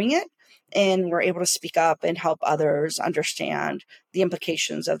we're doing it. And we're able to speak up and help others understand the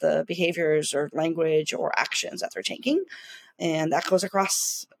implications of the behaviors or language or actions that they're taking. And that goes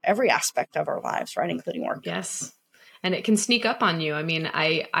across every aspect of our lives, right? Including work. Yes. And it can sneak up on you. I mean,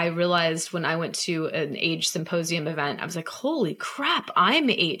 I realized when I went to an age symposium event, I was like, holy crap, I'm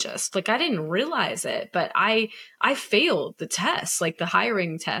ageist. I didn't realize it, but I failed the test, the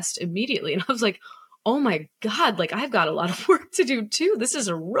hiring test immediately. And I was like, oh my God, I've got a lot of work to do too. This is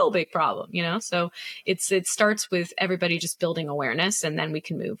a real big problem, So it starts with everybody just building awareness, and then we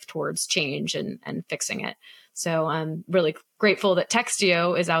can move towards change and fixing it. So I'm really grateful that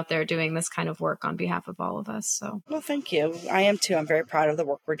Textio is out there doing this kind of work on behalf of all of us. So, well, thank you. I am too. I'm very proud of the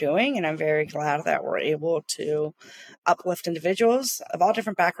work we're doing, and I'm very glad that we're able to uplift individuals of all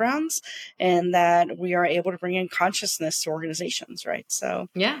different backgrounds, and that we are able to bring in consciousness to organizations, right? So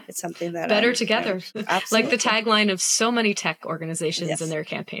yeah, it's something that better together, absolutely. like the tagline of so many tech organizations and their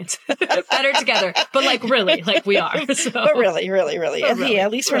campaigns. Better together, but like really, like we are. So. But really. And really, hey, at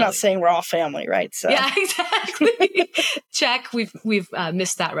least we're not saying we're all family, right? So yeah, exactly. Check. We've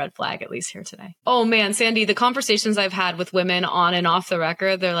missed that red flag, at least here today. Oh man, Sandy, the conversations I've had with women on and off the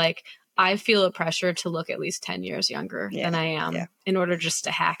record, they're like, I feel a pressure to look at least 10 years younger than I am in order just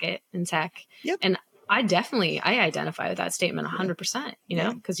to hack it in tech. Yep. And I identify with that statement 100%, you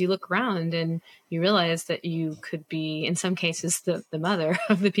know, because you look around and you realize that you could be, in some cases, the mother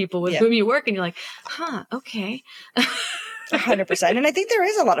of the people with whom you work. And you're like, okay. 100%. And I think there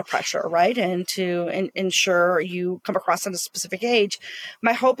is a lot of pressure, right? And to ensure you come across at a specific age,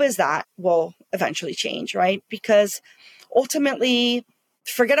 my hope is that will eventually change, right? Because ultimately,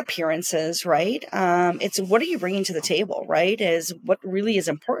 forget appearances, right? It's what are you bringing to the table, right? Is what really is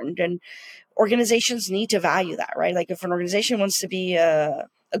important. And organizations need to value that, right? Like if an organization wants to be a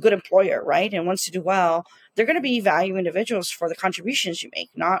good employer, right, and wants to do well, they're going to be value individuals for the contributions you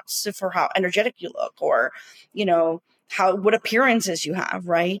make, not for how energetic you look or, you know, what appearances you have,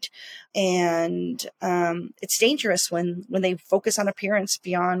 right? And it's dangerous when they focus on appearance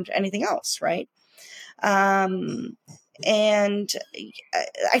beyond anything else, right? And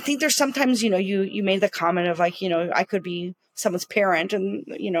I think there's sometimes, you know, you made the comment of like, you know, I could be someone's parent, and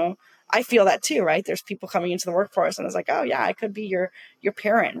you know, I feel that too, right? There's people coming into the workforce and it's like, oh yeah, I could be your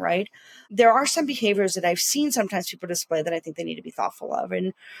parent, right? There are some behaviors that I've seen sometimes people display that I think they need to be thoughtful of.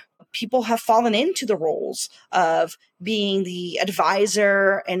 And people have fallen into the roles of being the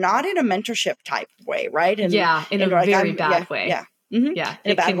advisor, and not in a mentorship type way, right? And in a very bad way. Yeah. Mm-hmm. Yeah,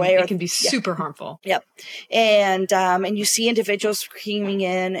 in a bad way. It can be super harmful. Yep. And you see individuals coming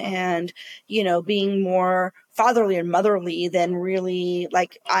in and, you know, being more fatherly and motherly than really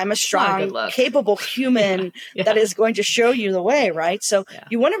like, I'm a strong, capable human that is going to show you the way, right? So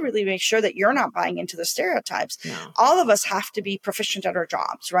you want to really make sure that you're not buying into the stereotypes. No. All of us have to be proficient at our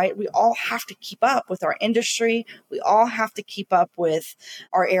jobs, right? We all have to keep up with our industry. We all have to keep up with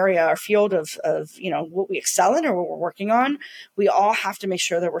our area, our field of you know, what we excel in or what we're working on. We all have to make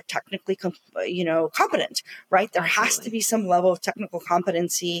sure that we're technically, competent, right? There has to be some level of technical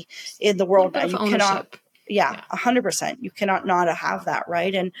competency in the world. You cannot. 100%. You cannot not have that,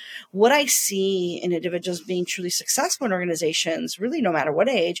 right? And what I see in individuals being truly successful in organizations, really no matter what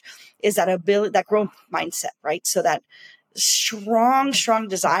age, is that ability, that growth mindset, right? So that strong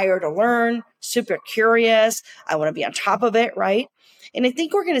desire to learn, super curious. I want to be on top of it, right? And I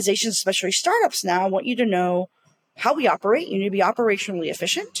think organizations, especially startups now, want you to know how we operate. You need to be operationally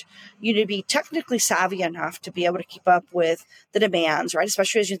efficient. You need to be technically savvy enough to be able to keep up with the demands, right?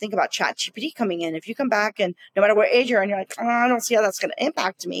 Especially as you think about ChatGPT coming in. If you come back and no matter what age you're in, you're like, I don't see how that's going to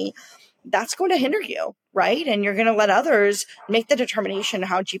impact me, that's going to hinder you, right? And you're going to let others make the determination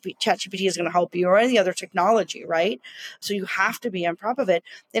how ChatGPT is going to help you or any other technology, right? So you have to be on top of it.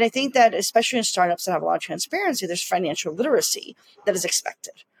 And I think that especially in startups that have a lot of transparency, there's financial literacy that is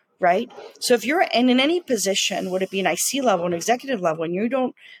expected. Right. So if you're in any position, would it be an IC level, an executive level, and you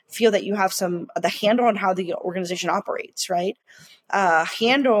don't feel that you have the handle on how the organization operates, right?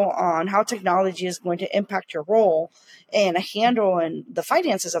 Handle on how technology is going to impact your role, and a handle on the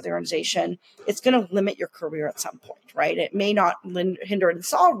finances of the organization, it's going to limit your career at some point, right? It may not hinder and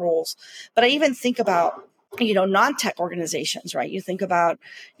solve roles, but I even think about, you know, non-tech organizations, right? You think about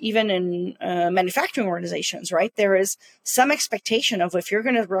even in manufacturing organizations, right? There is some expectation of if you're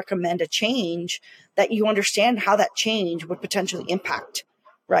going to recommend a change, that you understand how that change would potentially impact,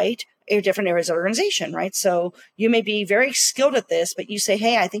 right? Different areas of the organization, right? So you may be very skilled at this, but you say,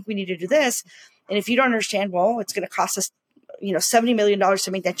 hey, I think we need to do this. And if you don't understand, well, it's going to cost us, you know, $70 million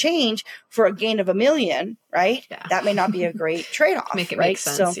to make that change for a gain of $1 million, right? Yeah. That may not be a great trade-off. Make it right? make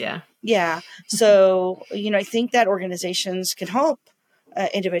sense, so, yeah. So, you know, I think that organizations can help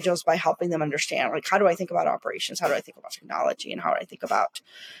individuals by helping them understand, like, how do I think about operations? How do I think about technology? And how do I think about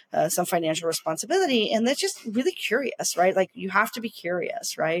some financial responsibility? And that's just really curious, right? Like, you have to be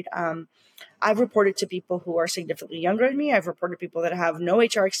curious, right? I've reported to people who are significantly younger than me. I've reported to people that have no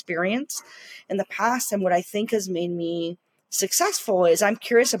HR experience in the past. And what I think has made me successful is I'm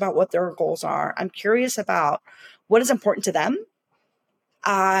curious about what their goals are. I'm curious about what is important to them.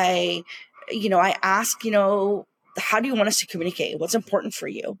 I ask, how do you want us to communicate? What's important for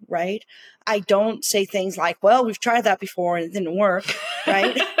you, right? I don't say things like, well, we've tried that before and it didn't work,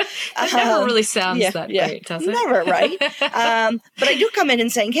 right? That never really sounds great, does it? Never, right? But I do come in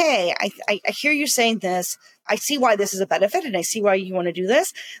and saying, hey, I hear you saying this. I see why this is a benefit and I see why you want to do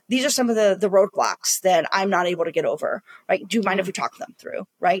this. These are some of the roadblocks that I'm not able to get over, right? Do you mind if we talk them through,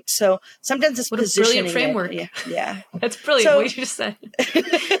 right? So sometimes it's positioning. What a brilliant framework. Yeah. That's brilliant. What you just said.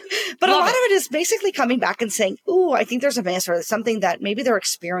 But a lot of it is basically coming back and saying, ooh, I think there's a answer. It's something that maybe their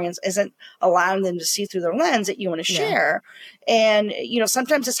experience isn't allowing them to see through their lens that you want to share. And,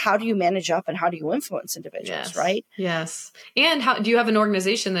 sometimes it's how do you manage up and how do you influence individuals, right? Yes. And how do you have an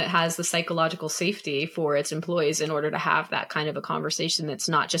organization that has the psychological safety for its employees in order to have that kind of a conversation that's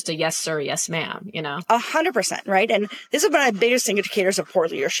not just a yes, sir, yes, ma'am, 100%, right? And this is one of my biggest indicators of poor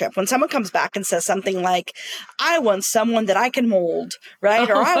leadership. When someone comes back and says something like, I want someone that I can mold, right?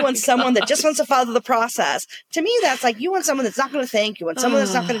 Or I want someone that just wants to follow the process. To me, that's like, you want someone that's not going to think. You want someone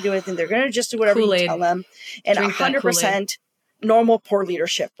that's not going to do anything. They're going to just do whatever Kool-Aid. you tell them. And 100% normal poor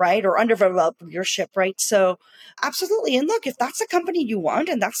leadership, right? Or underdeveloped leadership, right? So absolutely. And look, if that's the company you want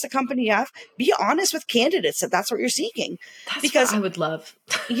and that's the company you have, be honest with candidates that that's what you're seeking. That's what I would love.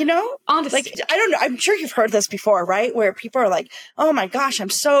 Honestly, like, I don't know. I'm sure you've heard this before, right? Where people are like, oh my gosh,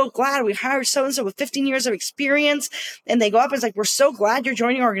 I'm so glad we hired so-and-so with 15 years of experience. And they go up and it's like, we're so glad you're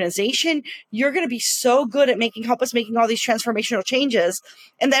joining our organization. You're going to be so good at help us making all these transformational changes.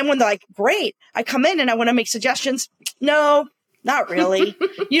 And then when they're like, great, I come in and I want to make suggestions. No, not really.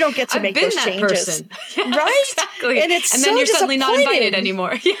 You don't get to make those changes. Yeah, right? Exactly. And then you're suddenly not invited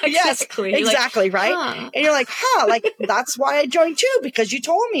anymore. Yeah, exactly. Yes, exactly, right? And you're like, like, that's why I joined too, because you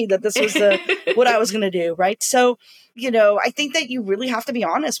told me that this was what I was going to do, right? So, I think that you really have to be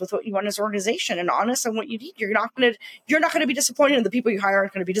honest with what you want as an organization and honest on what you need. You're not going to be disappointed, and the people you hire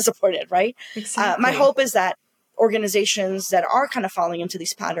aren't going to be disappointed, right? Exactly. My hope is that organizations that are kind of falling into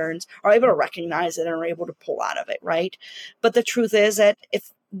these patterns are able to recognize it and are able to pull out of it, right? But the truth is that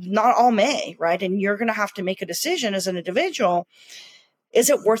if not all may, right? And you're going to have to make a decision as an individual. Is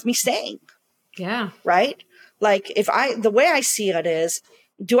it worth me staying? Yeah. Right? Like the way I see it is,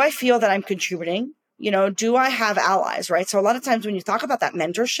 do I feel that I'm contributing? Do I have allies, right? So a lot of times when you talk about that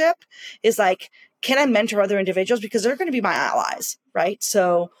mentorship is like, can I mentor other individuals? Because they're going to be my allies, right?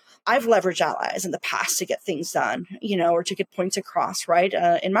 So I've leveraged allies in the past to get things done, or to get points across, right?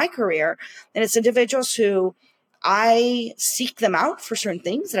 In my career. And it's individuals who I seek them out for certain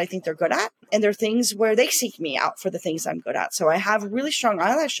things that I think they're good at. And there are things where they seek me out for the things I'm good at. So I have really strong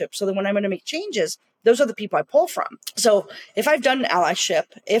allyship so that when I'm going to make changes, those are the people I pull from. So if I've done allyship,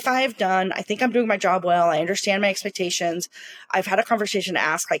 I think I'm doing my job well, I understand my expectations. I've had a conversation to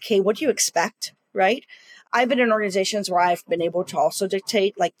ask like, hey, what do you expect? Right? I've been in organizations where I've been able to also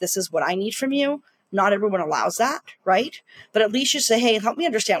dictate, like, this is what I need from you. Not everyone allows that, right? But at least you say, hey, help me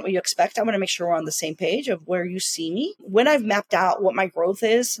understand what you expect. I want to make sure we're on the same page of where you see me. When I've mapped out what my growth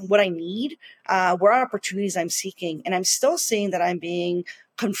is, what I need, where are opportunities I'm seeking, and I'm still seeing that I'm being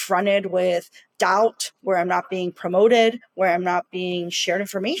confronted with doubt, where I'm not being promoted, where I'm not being shared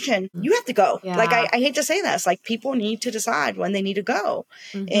information, you have to go. Yeah. Like, I hate to say this, like, people need to decide when they need to go.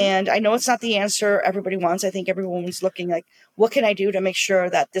 Mm-hmm. And I know it's not the answer everybody wants. I think everyone's looking like, what can I do to make sure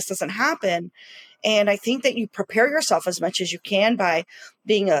that this doesn't happen? And I think that you prepare yourself as much as you can by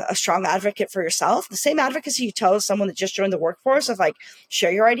being a strong advocate for yourself. The same advocacy you tell someone that just joined the workforce of like,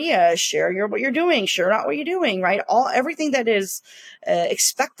 share your ideas, share what you're doing, share not what you're doing, right? Everything that is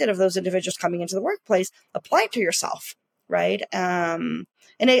expected of those individuals coming into the workplace, apply it to yourself, right? And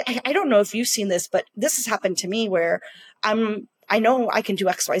I don't know if you've seen this, but this has happened to me where I know I can do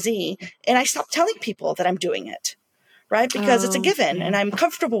X, Y, Z, and I stop telling people that I'm doing it. Right? Because it's a given and I'm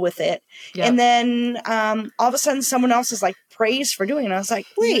comfortable with it. Yep. And then all of a sudden someone else is like praised for doing it. And I was like,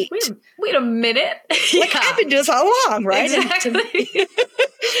 wait a minute. Like I've been doing this all along, right? Exactly.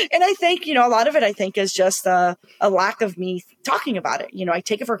 And I think, a lot of it I think is just a lack of me talking about it. I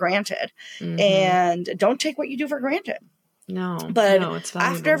take it for granted. Mm-hmm. And don't take what you do for granted. No. But it's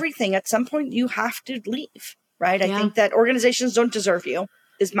valuable. after everything, at some point you have to leave, right? I think that organizations don't deserve you.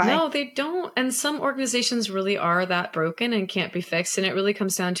 No, they don't. And some organizations really are that broken and can't be fixed. And it really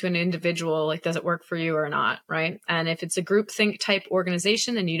comes down to an individual, like, does it work for you or not? Right. And if it's a groupthink type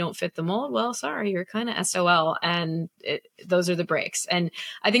organization and you don't fit the mold, well, sorry, you're kind of SOL. And those are the breaks. And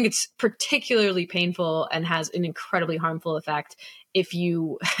I think it's particularly painful and has an incredibly harmful effect if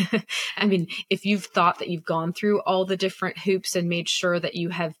you, I mean, if you've thought that you've gone through all the different hoops and made sure that you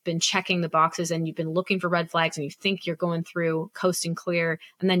have been checking the boxes and you've been looking for red flags and you think you're going through coasting clear,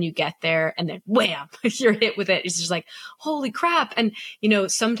 and then you get there and then wham, you're hit with it. It's just like, holy crap. And,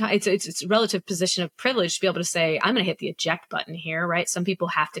 sometimes it's a relative position of privilege to be able to say, I'm going to hit the eject button here, right? Some people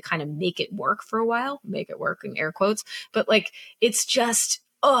have to kind of make it work for a while, make it work in air quotes, but like, it's just,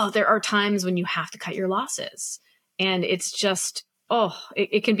 there are times when you have to cut your losses. And it's just,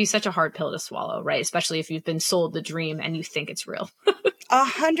 it can be such a hard pill to swallow, right? Especially if you've been sold the dream and you think it's real.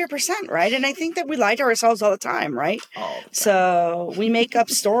 100%, right? And I think that we lie to ourselves all the time, right? All the time. So we make up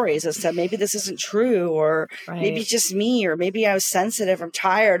stories as to maybe this isn't true, or maybe it's just me, or maybe I was sensitive, I'm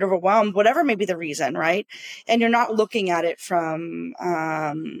tired, overwhelmed, whatever may be the reason, right? And you're not looking at it from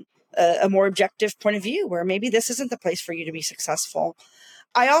a more objective point of view, where maybe this isn't the place for you to be successful.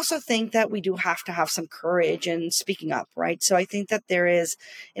 I also think that we do have to have some courage in speaking up, right? So I think that there is,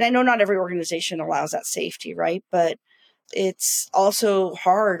 and I know not every organization allows that safety, right? But it's also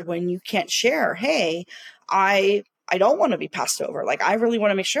hard when you can't share, hey, I don't want to be passed over. Like, I really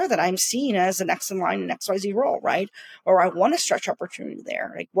want to make sure that I'm seen as the next in line in XYZ role, right? Or I want to stretch opportunity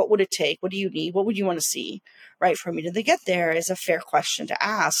there. Like, what would it take? What do you need? What would you want to see, right? For me to get there is a fair question to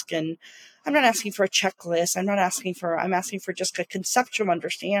ask. And I'm not asking for a checklist. I'm asking for just a conceptual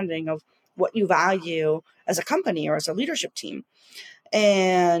understanding of what you value as a company or as a leadership team.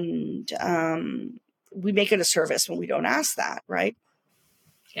 And we make it a service when we don't ask that, right?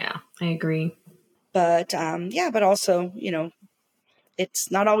 Yeah, I agree. But but also,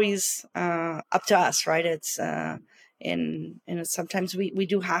 it's not always up to us, right? It's and sometimes we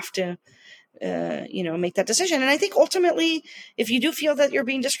do have to make that decision. And I think ultimately, if you do feel that you're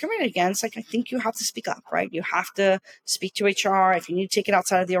being discriminated against, like, I think you have to speak up, right? You have to speak to HR. If you need to take it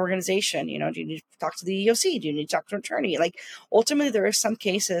outside of the organization, do you need to talk to the EOC? Do you need to talk to an attorney? Like, ultimately, there are some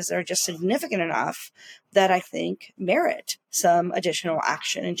cases that are just significant enough that I think merit some additional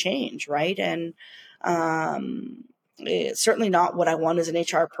action and change, right? And it's certainly not what I want as an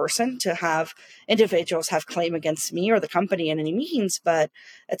HR person, to have individuals have claim against me or the company in any means, but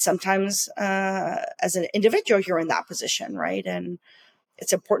it's sometimes as an individual, you're in that position, right? And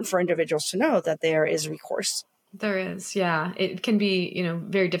it's important for individuals to know that there is recourse. There is, yeah. It can be,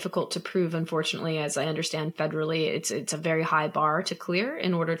 very difficult to prove, unfortunately, as I understand federally. It's a very high bar to clear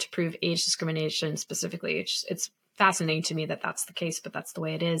in order to prove age discrimination specifically. It's fascinating to me that that's the case, but that's the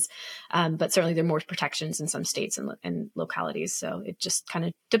way it is. But certainly there are more protections in some states and localities. So it just kind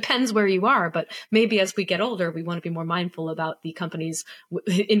of depends where you are. But maybe as we get older, we want to be more mindful about the companies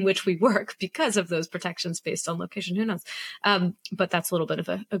in which we work because of those protections based on location. Who knows? But that's a little bit of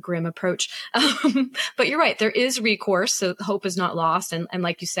a grim approach. But you're right. There is recourse. So hope is not lost. And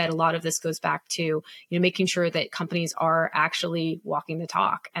like you said, a lot of this goes back to, making sure that companies are actually walking the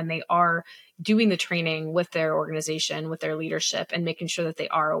talk and they are doing the training with their organization, with their leadership, and making sure that they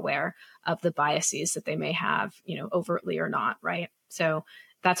are aware of the biases that they may have, overtly or not, right? So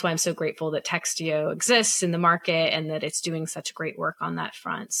that's why I'm so grateful that Textio exists in the market and that it's doing such great work on that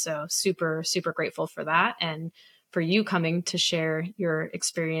front. So super, super grateful for that and for you coming to share your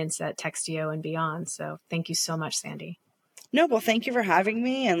experience at Textio and beyond. So thank you so much, Sandy. No, well, thank you for having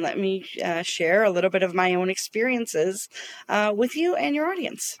me, and let me share a little bit of my own experiences with you and your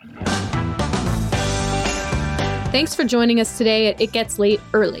audience. Thanks for joining us today at It Gets Late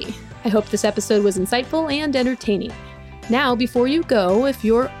Early. I hope this episode was insightful and entertaining. Now, before you go, if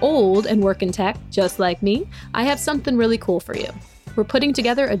you're old and work in tech, just like me, I have something really cool for you. We're putting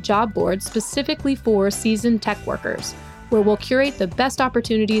together a job board specifically for seasoned tech workers, where we'll curate the best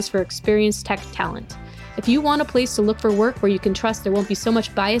opportunities for experienced tech talent. If you want a place to look for work where you can trust there won't be so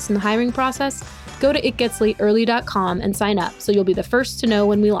much bias in the hiring process, go to itgetslateearly.com and sign up so you'll be the first to know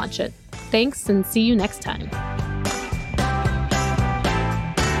when we launch it. Thanks, and see you next time.